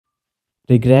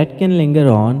Regret can linger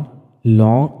on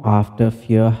long after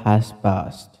fear has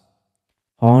passed,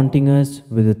 haunting us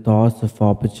with the thoughts of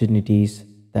opportunities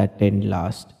that didn't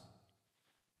last.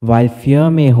 While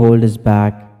fear may hold us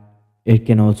back, it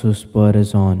can also spur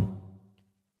us on,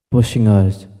 pushing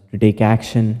us to take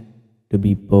action, to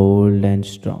be bold and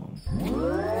strong.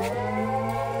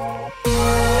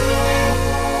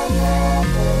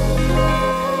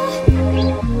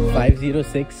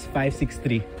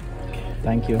 506563.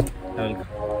 Thank you. Welcome.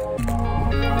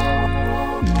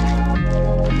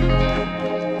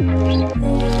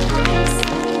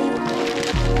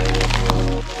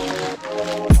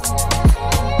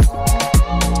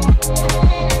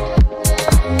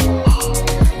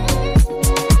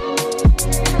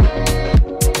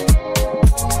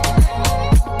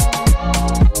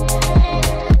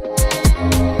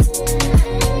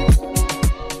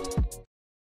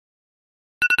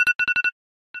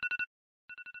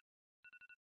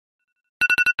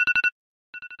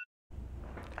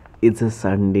 It's a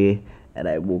Sunday and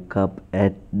I woke up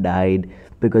at died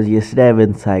because yesterday I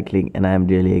went cycling and I'm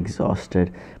really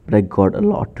exhausted, but I got a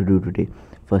lot to do today.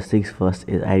 First things first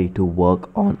is I need to work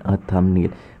on a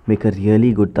thumbnail, make a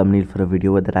really good thumbnail for a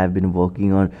video that I've been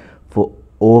working on for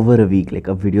over a week, like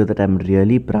a video that I'm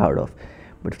really proud of.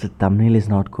 But if the thumbnail is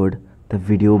not good, the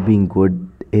video being good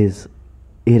is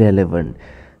irrelevant.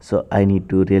 So I need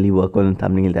to really work on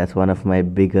thumbnail. That's one of my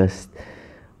biggest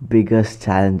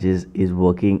challenges is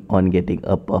working on getting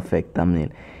a perfect thumbnail.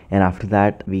 And after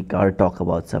that we gotta talk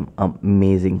about some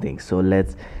amazing things, so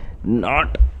let's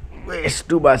not waste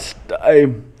too much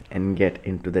time and get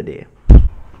into the day.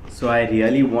 So I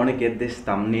really want to get this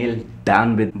thumbnail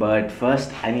done with, but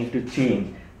first I need to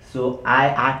change. So I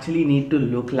actually need to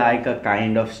look like a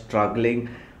kind of struggling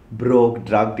broke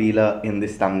drug dealer in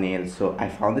this thumbnail. So I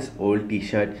found this old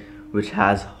t-shirt which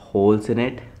has holes in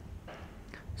it,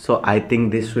 so I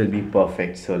think this will be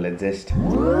perfect. So let's just,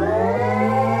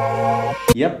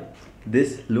 yep,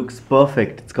 this looks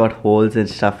perfect. It's got holes and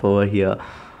stuff over here,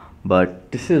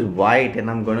 but this is white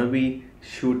and I'm gonna be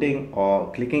shooting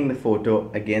or clicking the photo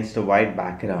against a white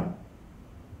background.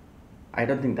 I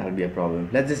don't think that'll be a problem.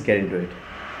 Let's just get into it.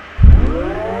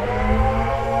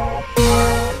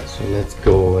 So let's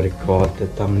go record the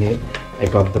thumbnail. I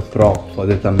got the prop for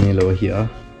the thumbnail over here.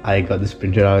 I got this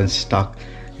printed out and stuck,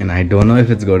 and I don't know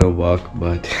if it's gonna work,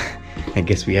 but I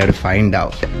guess we have to find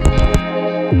out.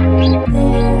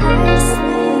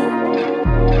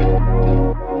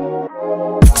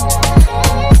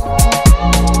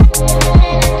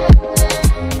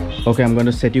 Okay, I'm going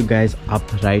to set you guys up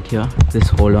right here. Just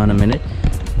hold on a minute.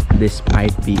 This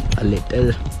might be a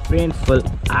little painful.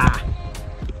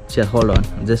 Just hold on.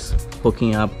 I'm just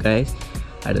hooking up, guys.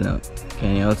 I don't know.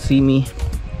 Can you all see me?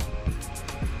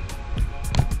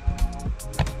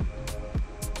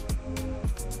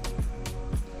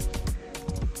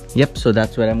 Yep, so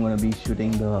that's where I'm going to be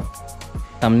shooting the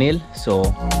thumbnail. So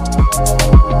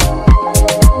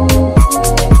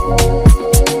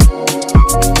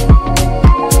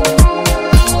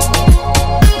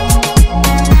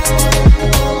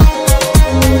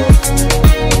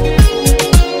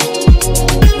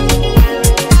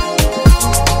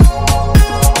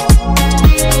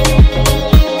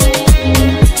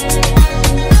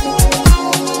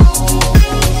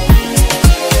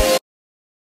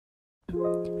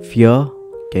fear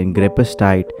can grip us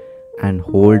tight and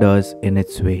hold us in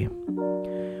its way,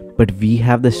 but we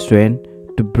have the strength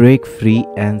to break free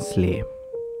and slay,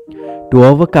 to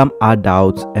overcome our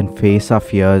doubts and face our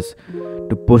fears,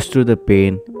 to push through the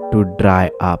pain, to dry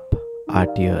up our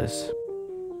tears.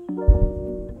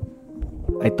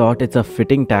 I thought it's a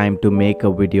fitting time to make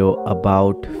a video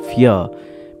about fear,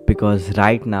 because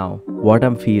right now what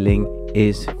I'm feeling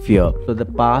is fear. So the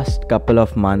past couple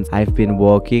of months I've been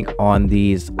working on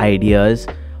these ideas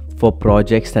for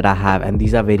projects that I have, and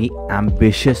these are very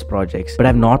ambitious projects, but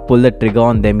I've not pulled the trigger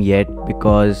on them yet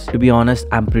because, to be honest,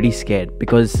 I'm pretty scared,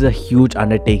 because this is a huge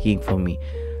undertaking for me.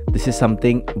 This is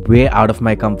something way out of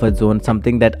my comfort zone,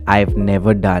 something that I've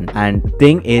never done. And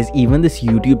thing is, even this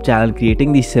YouTube channel,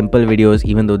 creating these simple videos,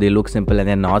 even though they look simple and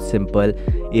they're not simple,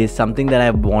 is something that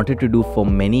I've wanted to do for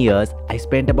many years. I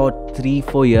spent about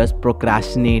 3-4 years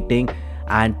procrastinating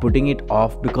and putting it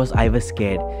off because I was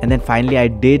scared. And then finally I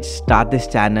did start this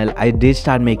channel. I did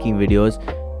start making videos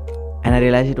and I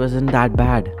realized it wasn't that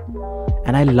bad.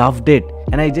 And I loved it.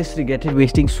 And I just regretted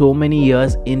wasting so many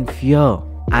years in fear.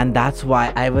 And that's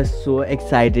why I was so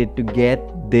excited to get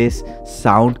this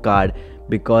sound card,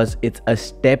 because it's a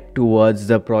step towards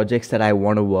the projects that I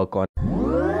want to work on.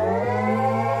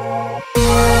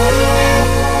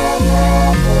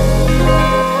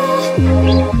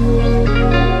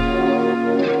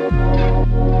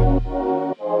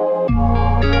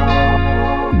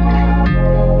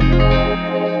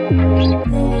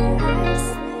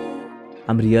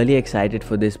 I'm really excited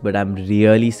for this, but I'm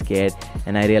really scared.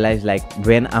 And I realized like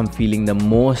when I'm feeling the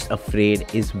most afraid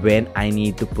is when I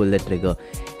need to pull the trigger.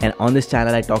 And on this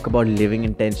channel I talk about living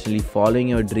intentionally, following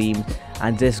your dreams,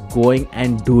 and just going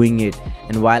and doing it.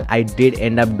 And while I did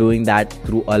end up doing that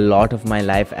through a lot of my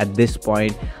life, at this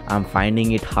point I'm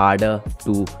finding it harder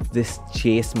to just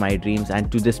chase my dreams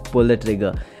and to just pull the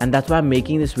trigger. And that's why I'm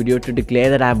making this video, to declare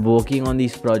that I'm working on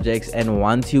these projects, and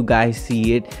once you guys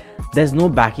see it, there's no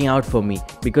backing out for me,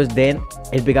 because then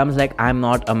it becomes like I'm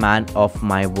not a man of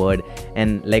my word,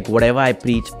 and like whatever I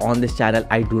preach on this channel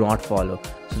I do not follow.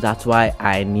 So that's why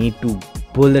I need to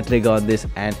pull the trigger on this,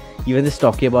 and even just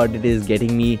talking about it is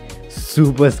getting me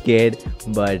super scared,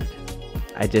 but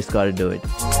I just gotta do it.